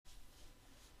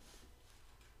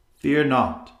Fear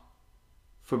not,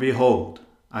 for behold,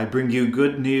 I bring you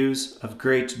good news of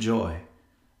great joy,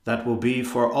 that will be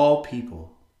for all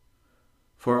people.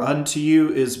 For unto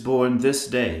you is born this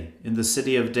day in the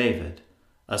city of David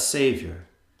a Saviour,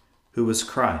 who is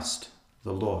Christ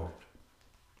the Lord.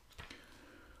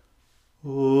 O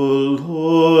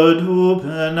Lord,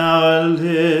 open our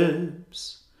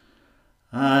lips,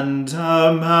 and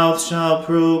our mouth shall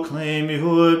proclaim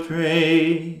your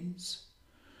praise.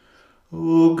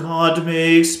 O God,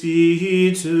 make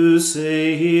speed to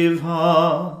save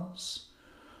us.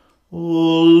 O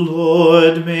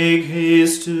Lord, make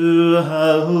haste to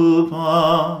help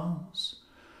us.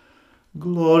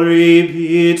 Glory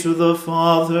be to the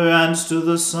Father, and to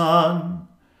the Son,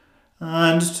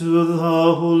 and to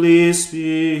the Holy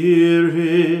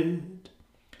Spirit,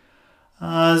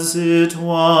 as it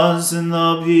was in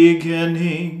the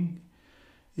beginning,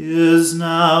 is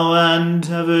now, and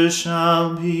ever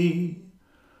shall be,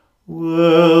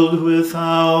 world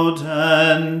without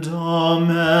end.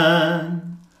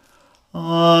 Amen.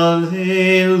 Alleluia.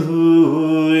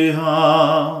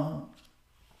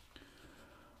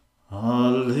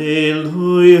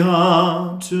 Alleluia.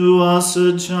 To us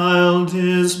a child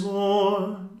is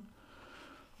born.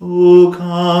 O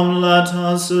come, let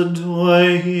us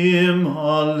adore him.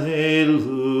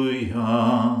 Alleluia.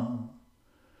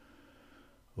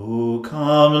 O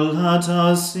come, let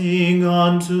us sing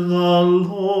unto the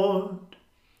Lord.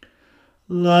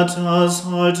 Let us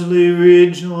heartily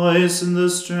rejoice in the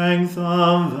strength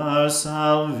of our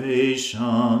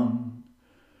salvation.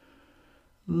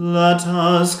 Let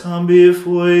us come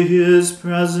before his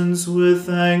presence with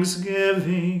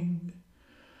thanksgiving,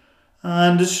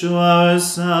 and show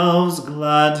ourselves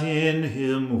glad in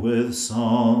him with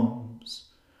psalms.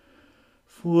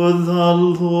 For the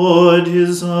Lord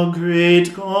is a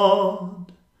great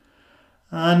God,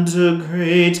 and a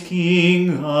great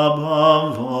King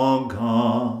above all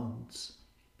gods.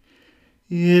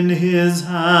 In his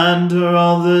hand are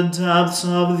all the depths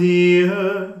of the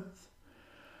earth,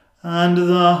 and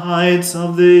the heights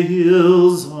of the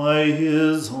hills are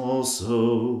his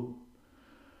also.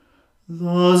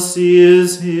 The sea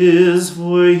is his,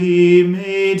 for he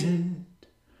made it,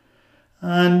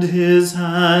 and his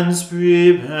hands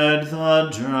prepared the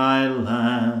dry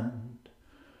land.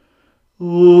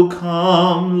 O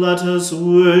come, let us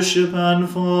worship and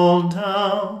fall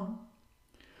down,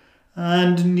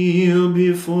 and kneel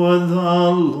before the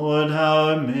Lord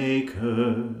our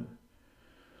Maker.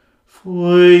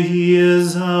 For he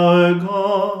is our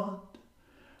God,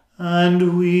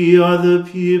 and we are the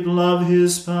people of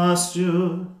his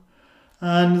pasture,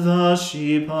 and the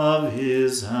sheep of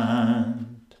his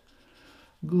hand.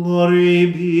 Glory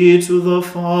be to the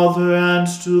Father, and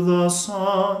to the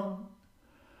Son,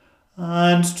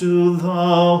 and to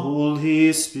the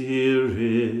Holy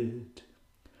Spirit,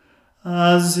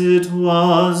 as it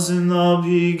was in the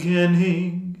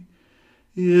beginning,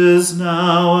 is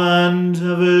now, and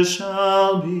ever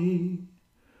shall be,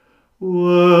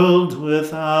 world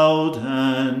without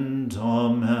end.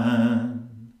 Amen.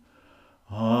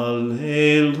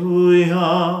 Alleluia.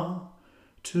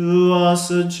 To us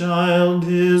a child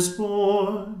is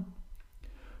born.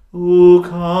 O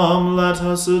come, let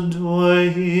us adore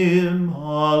him.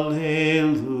 Alleluia.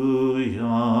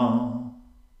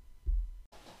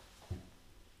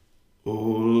 O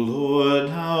Lord,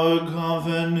 our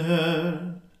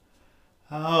Governor,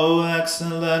 how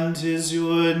excellent is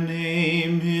your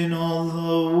name in all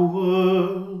the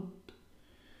world.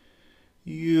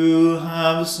 You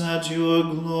have set your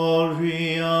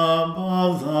glory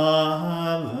above the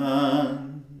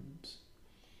heavens.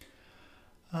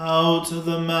 Out of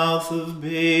the mouth of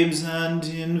babes and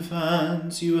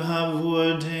infants you have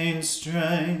ordained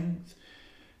strength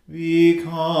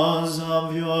because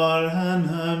of your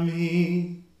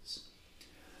enemies,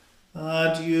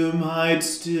 that you might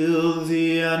still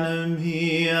the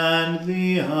enemy and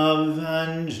the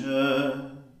avenger.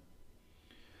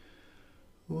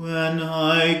 When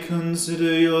I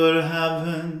consider your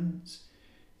heavens,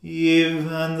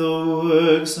 even the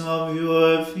works of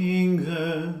your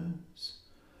fingers,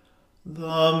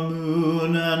 the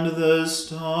moon and the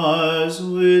stars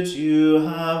which you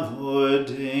have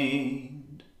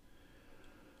ordained.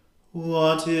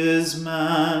 What is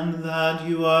man that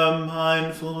you are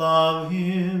mindful of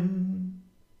him?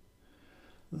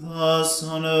 The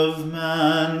Son of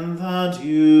Man that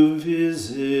you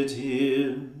visit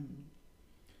him?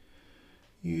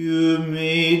 You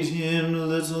made him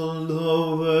little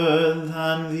lower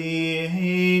than the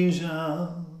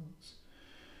angels,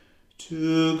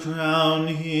 to crown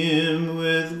him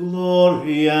with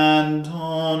glory and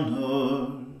honor.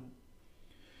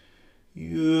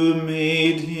 You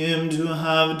made him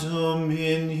have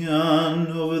dominion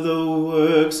over the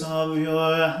works of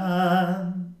your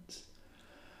hands,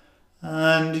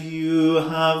 and you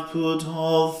have put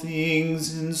all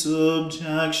things in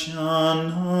subjection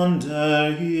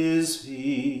under his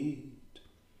feet,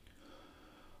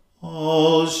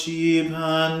 all sheep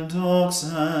and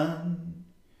oxen,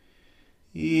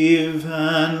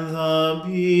 even the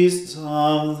beasts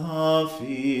of the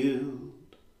field,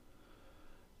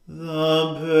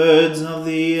 the birds of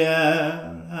the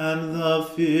air, and the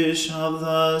fish of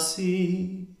the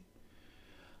sea,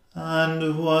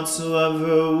 and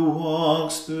whatsoever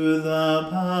walks through the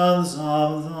paths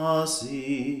of the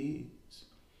seas.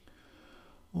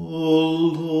 O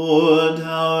Lord,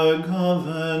 our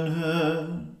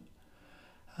Governor,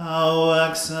 how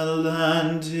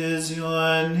excellent is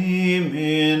your name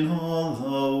in all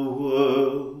the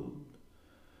world.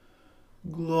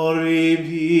 Glory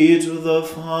be to the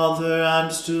Father,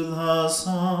 and to the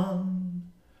Son,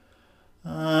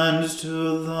 and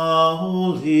to the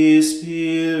Holy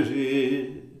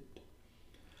Spirit,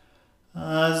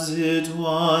 as it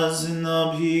was in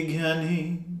the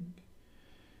beginning,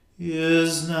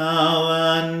 is now,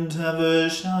 and ever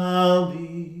shall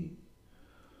be,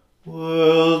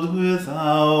 world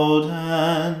without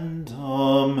end.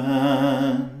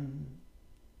 Amen.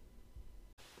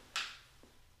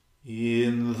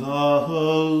 In the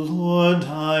Lord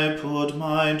I put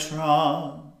my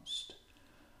trust.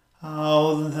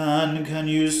 How then can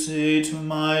you say to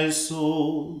my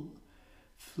soul,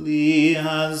 flee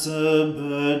as a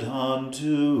bird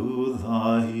unto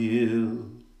the hill?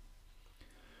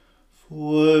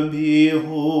 For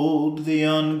behold, the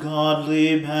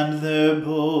ungodly bend their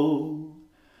bow,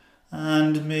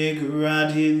 and make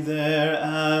ready their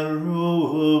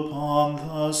arrow upon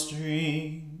the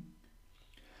string,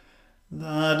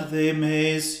 that they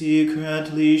may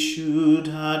secretly shoot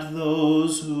at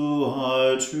those who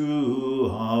are true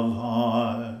of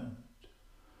heart.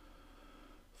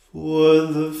 For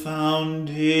the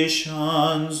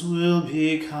foundations will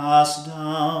be cast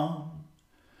down,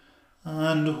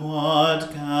 and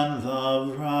what can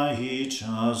the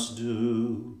righteous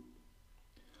do?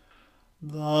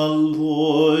 The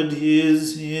Lord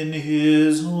is in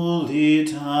his holy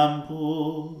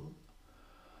temple.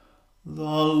 The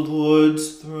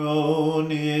Lord's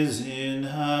throne is in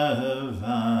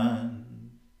heaven.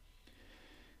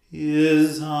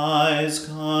 His eyes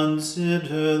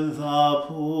consider the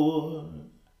poor,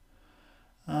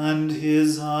 and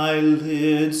his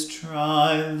eyelids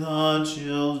try the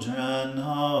children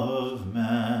of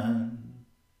men.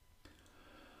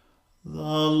 The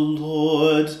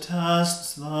Lord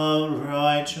tests the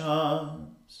righteous,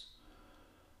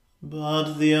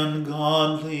 but the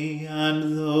ungodly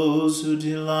and those who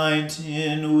delight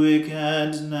in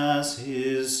wickedness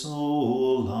his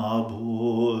soul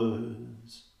abhors.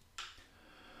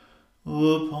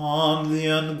 Upon the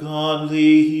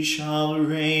ungodly he shall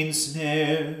rain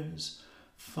snares,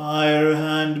 fire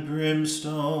and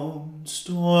brimstone,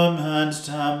 storm and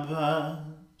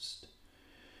tempest.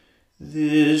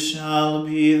 This shall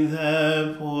be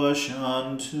their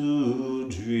portion to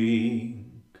drink.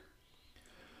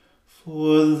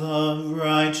 For the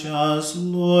righteous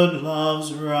Lord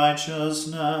loves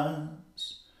righteousness.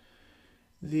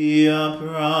 The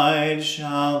upright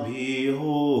shall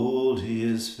behold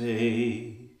his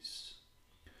face.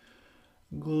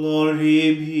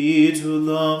 Glory be to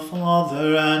the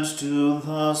Father, and to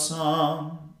the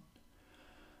Son,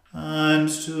 and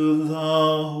to the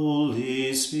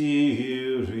Holy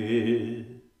Spirit,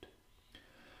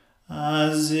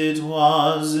 as it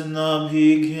was in the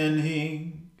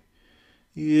beginning,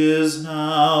 is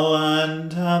now,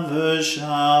 and ever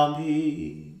shall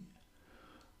be,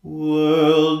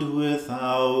 world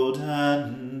without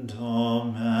end.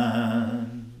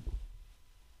 Amen.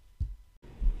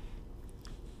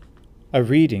 A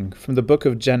reading from the book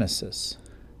of Genesis.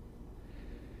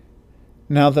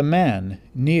 Now the man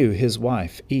knew his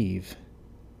wife Eve,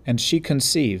 and she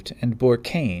conceived and bore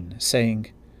Cain,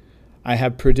 saying, I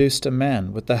have produced a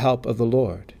man with the help of the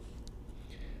Lord.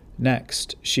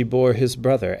 Next she bore his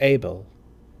brother Abel.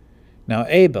 Now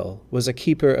Abel was a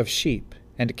keeper of sheep,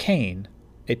 and Cain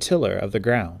a tiller of the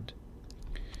ground.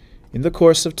 In the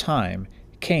course of time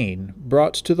Cain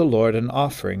brought to the Lord an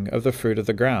offering of the fruit of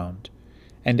the ground,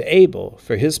 and Abel,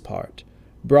 for his part,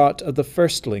 brought of the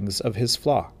firstlings of his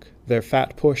flock, their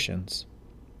fat portions.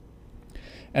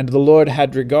 And the Lord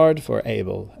had regard for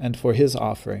Abel and for his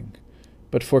offering,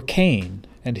 but for Cain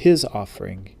and his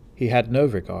offering he had no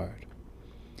regard.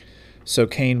 So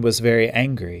Cain was very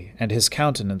angry, and his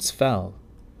countenance fell.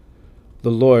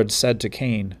 The Lord said to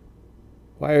Cain,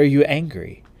 Why are you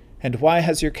angry, and why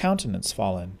has your countenance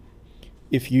fallen?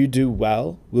 If you do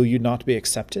well, will you not be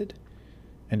accepted?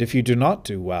 And if you do not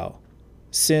do well,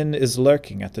 sin is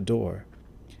lurking at the door.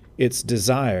 Its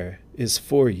desire is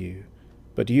for you,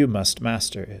 but you must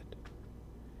master it.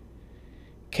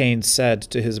 Cain said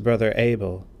to his brother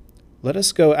Abel, "Let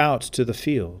us go out to the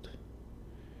field."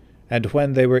 And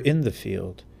when they were in the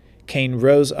field, Cain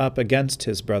rose up against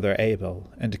his brother Abel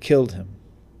and killed him.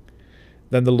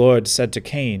 Then the Lord said to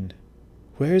Cain,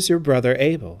 "Where is your brother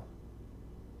Abel?"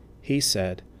 He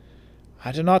said,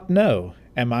 "I do not know.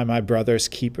 Am I my brother's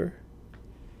keeper?"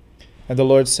 And the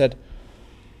Lord said,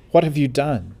 "What have you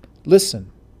done?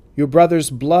 Listen, your brother's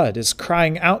blood is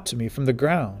crying out to me from the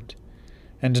ground.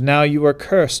 And now you are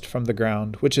cursed from the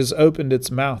ground, which has opened its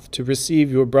mouth to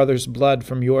receive your brother's blood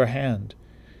from your hand.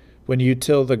 When you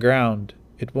till the ground,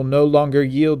 it will no longer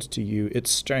yield to you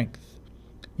its strength.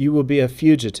 You will be a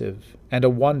fugitive and a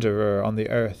wanderer on the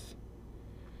earth."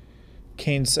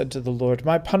 Cain said to the Lord,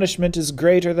 "My punishment is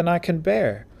greater than I can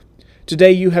bear.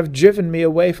 Today you have driven me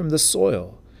away from the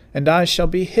soil, and I shall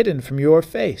be hidden from your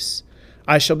face.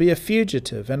 I shall be a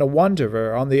fugitive and a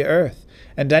wanderer on the earth,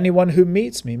 and anyone who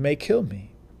meets me may kill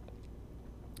me."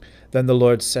 Then the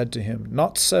Lord said to him,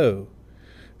 "Not so.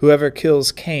 Whoever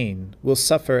kills Cain will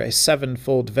suffer a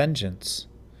sevenfold vengeance."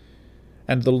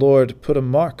 And the Lord put a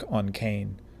mark on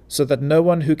Cain, so that no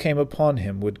one who came upon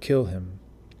him would kill him.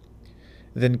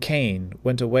 Then Cain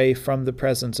went away from the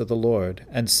presence of the Lord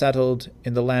and settled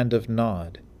in the land of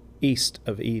Nod, east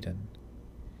of Eden.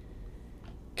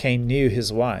 Cain knew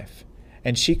his wife,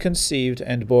 and she conceived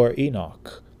and bore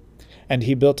Enoch. And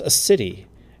he built a city,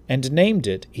 and named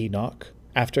it Enoch,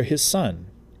 after his son,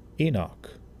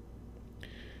 Enoch.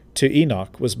 To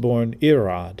Enoch was born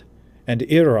Irad, and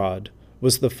Irad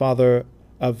was the father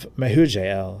of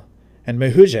Mehujael, and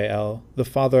Mehujael the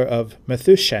father of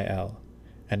Methushael,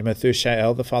 and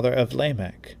Methushael the father of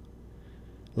Lamech.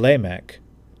 Lamech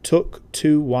took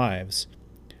 2 wives.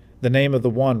 The name of the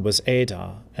one was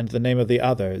Adah, and the name of the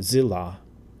other Zillah.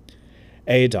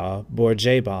 Adah bore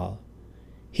Jabal.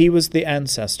 He was the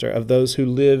ancestor of those who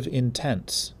live in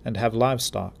tents and have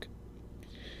livestock.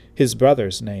 His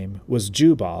brother's name was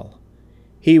Jubal.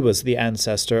 He was the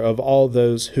ancestor of all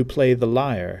those who play the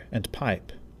lyre and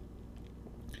pipe.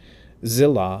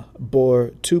 Zillah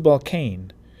bore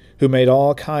Tubal-Cain, who made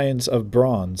all kinds of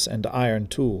bronze and iron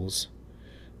tools.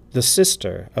 The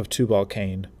sister of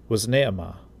Tubal-Cain was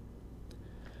Naamah.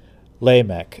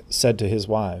 Lamech said to his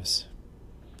wives,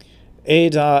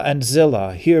 "Adah and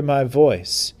Zillah, hear my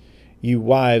voice. You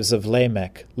wives of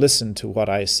Lamech, listen to what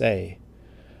I say.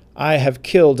 I have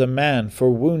killed a man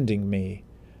for wounding me,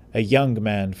 a young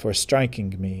man for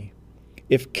striking me.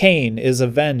 If Cain is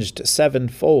avenged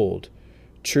 7-fold,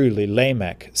 truly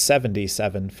Lamech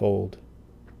 77-fold.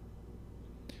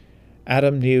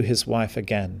 Adam knew his wife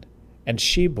again, and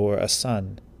she bore a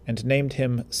son, and named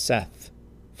him Seth,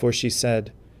 for she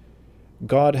said,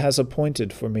 God has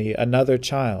appointed for me another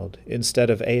child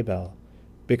instead of Abel,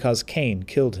 because Cain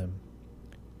killed him.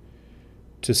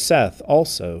 To Seth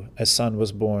also a son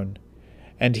was born,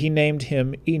 and he named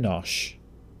him Enosh.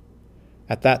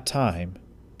 At that time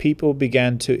people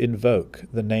began to invoke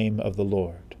the name of the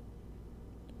Lord.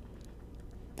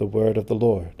 The word of the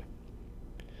Lord.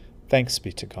 Thanks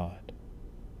be to God.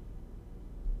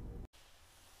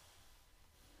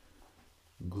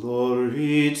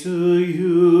 Glory to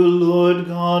you, Lord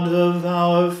God of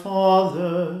our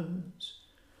fathers.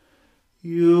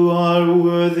 You are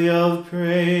worthy of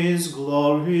praise.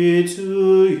 Glory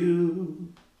to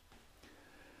you.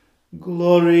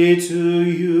 Glory to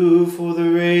you for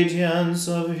the radiance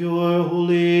of your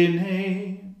holy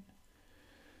name.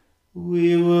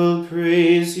 We will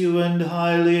praise you and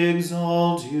highly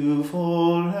exalt you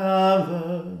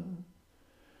forever.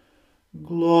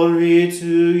 Glory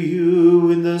to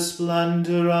you in the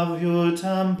splendor of your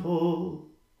temple.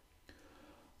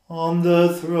 On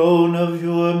the throne of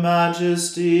your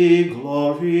majesty,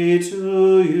 glory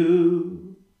to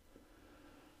you.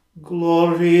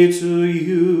 Glory to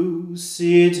you,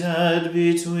 seated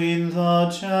between the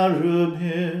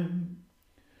cherubim.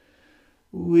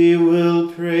 We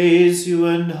will praise you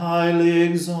and highly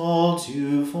exalt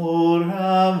you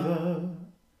forever.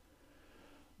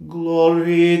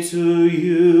 Glory to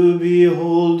you,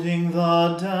 beholding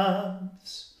the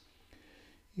depths.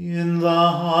 In the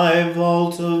high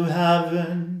vault of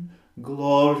heaven,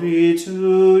 glory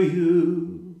to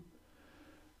you.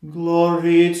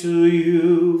 Glory to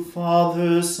you,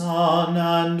 Father, Son,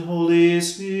 and Holy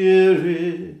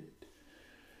Spirit.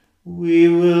 We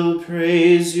will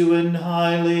praise you and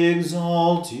highly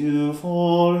exalt you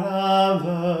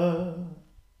forever.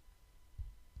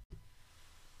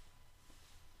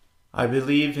 I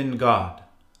believe in God,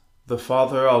 the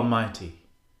Father Almighty,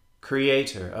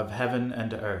 creator of heaven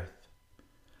and earth.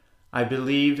 I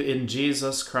believe in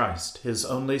Jesus Christ, his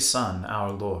only Son,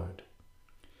 our Lord.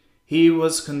 He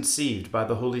was conceived by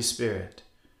the Holy Spirit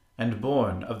and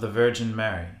born of the Virgin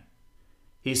Mary.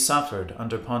 He suffered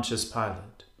under Pontius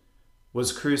Pilate,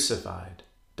 was crucified,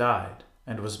 died,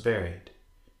 and was buried.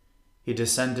 He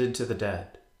descended to the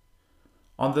dead.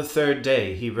 On the third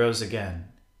day he rose again.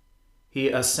 He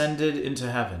ascended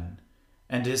into heaven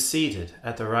and is seated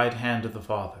at the right hand of the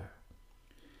Father.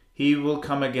 He will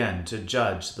come again to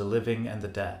judge the living and the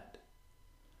dead.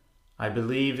 I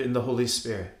believe in the Holy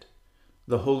Spirit,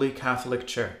 the Holy Catholic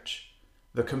Church,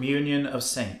 the communion of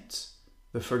saints,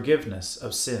 the forgiveness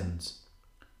of sins,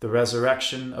 the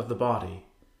resurrection of the body,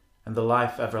 and the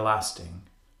life everlasting.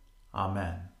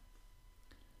 Amen.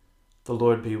 The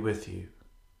Lord be with you.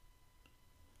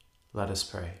 Let us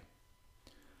pray.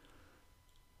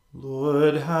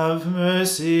 Lord, have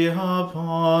mercy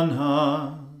upon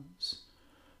us.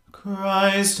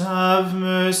 Christ, have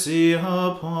mercy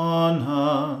upon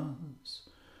us.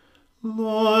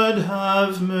 Lord,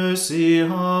 have mercy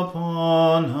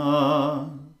upon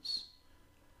us.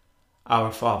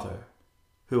 Our Father,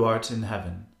 who art in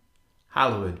heaven,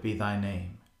 hallowed be thy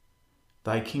name.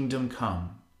 Thy kingdom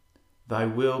come, thy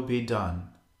will be done,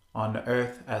 on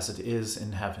earth as it is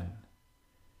in heaven.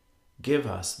 Give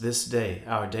us this day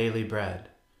our daily bread,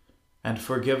 and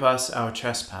forgive us our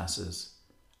trespasses,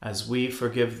 as we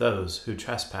forgive those who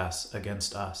trespass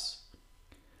against us.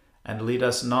 And lead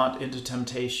us not into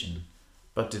temptation,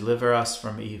 but deliver us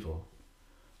from evil.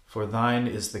 For thine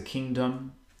is the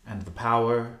kingdom, and the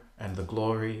power, and the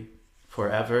glory,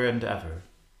 forever and ever.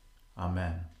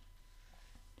 Amen.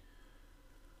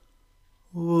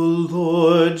 O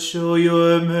Lord, show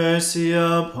your mercy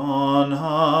upon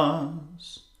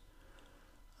us,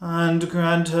 and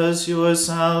grant us your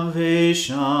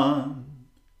salvation.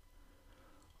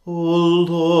 O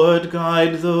Lord,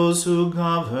 guide those who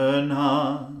govern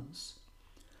us,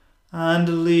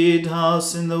 and lead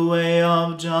us in the way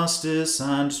of justice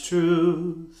and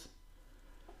truth.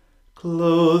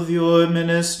 Clothe your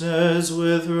ministers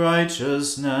with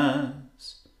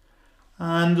righteousness,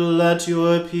 and let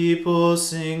your people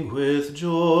sing with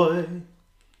joy.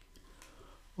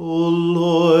 O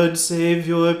Lord, save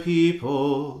your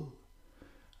people,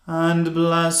 and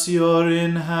bless your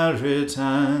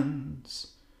inheritance.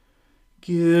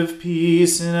 Give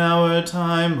peace in our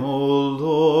time, O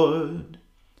Lord,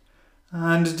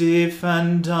 and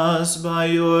defend us by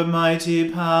your mighty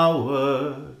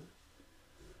power.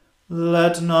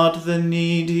 Let not the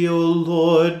needy, O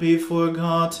Lord, be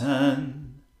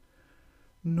forgotten,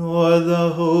 nor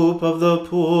the hope of the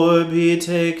poor be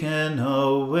taken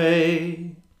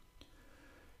away.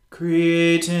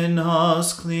 Create in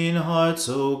us clean hearts,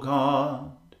 O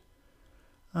God,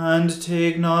 and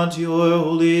take not your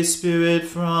Holy Spirit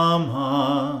from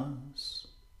us.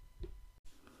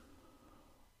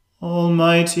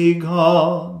 Almighty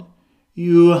God,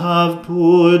 you have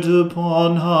poured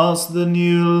upon us the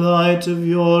new light of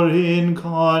your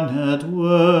incarnate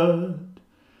Word.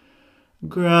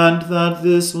 Grant that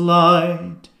this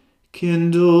light,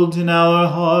 kindled in our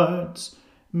hearts,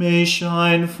 may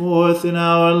shine forth in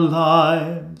our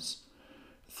lives,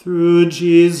 through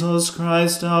Jesus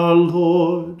Christ our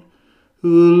Lord,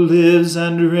 who lives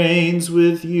and reigns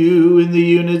with you in the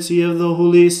unity of the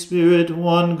Holy Spirit,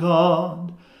 one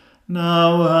God,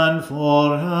 now and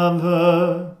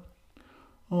forever.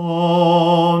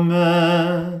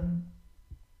 Amen.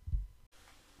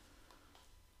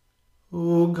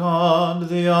 O God,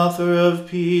 the author of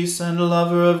peace and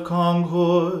lover of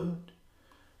concord,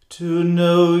 to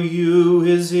know you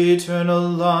is eternal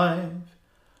life,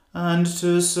 and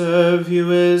to serve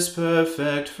you is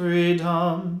perfect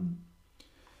freedom.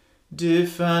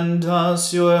 Defend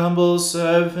us, your humble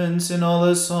servants, in all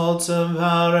assaults of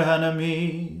our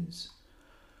enemies,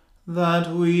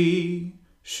 that we,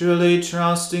 surely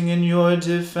trusting in your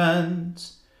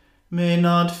defense, may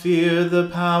not fear the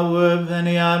power of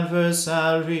any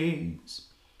adversaries.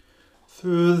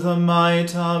 Through the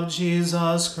might of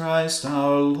Jesus Christ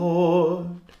our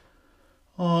Lord.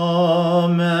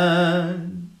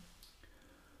 Amen.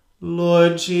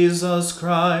 Lord Jesus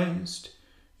Christ,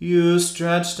 you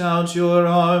stretched out your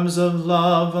arms of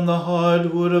love on the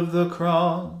hard wood of the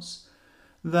cross,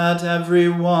 that every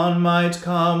one might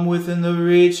come within the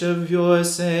reach of your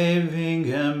saving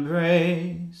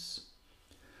embrace.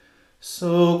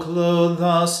 So clothe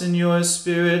us in your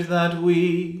Spirit that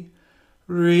we,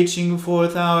 reaching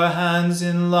forth our hands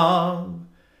in love,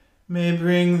 may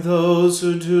bring those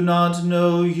who do not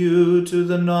know you to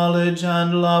the knowledge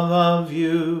and love of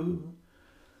you.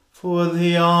 for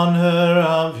the honor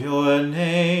of your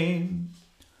name.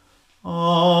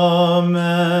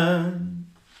 Amen.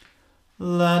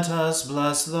 Let us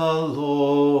bless the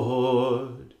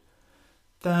Lord.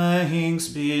 Thanks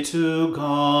be to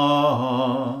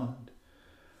God.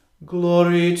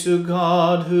 Glory to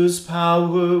God, whose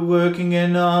power working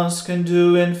in us can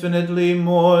do infinitely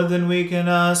more than we can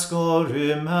ask or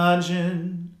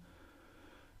imagine.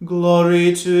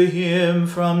 Glory to him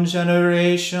from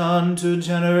generation to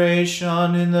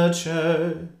generation in the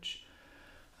church,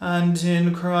 and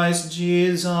in Christ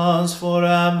Jesus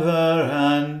forever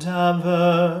and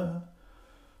ever.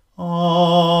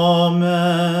 Amen.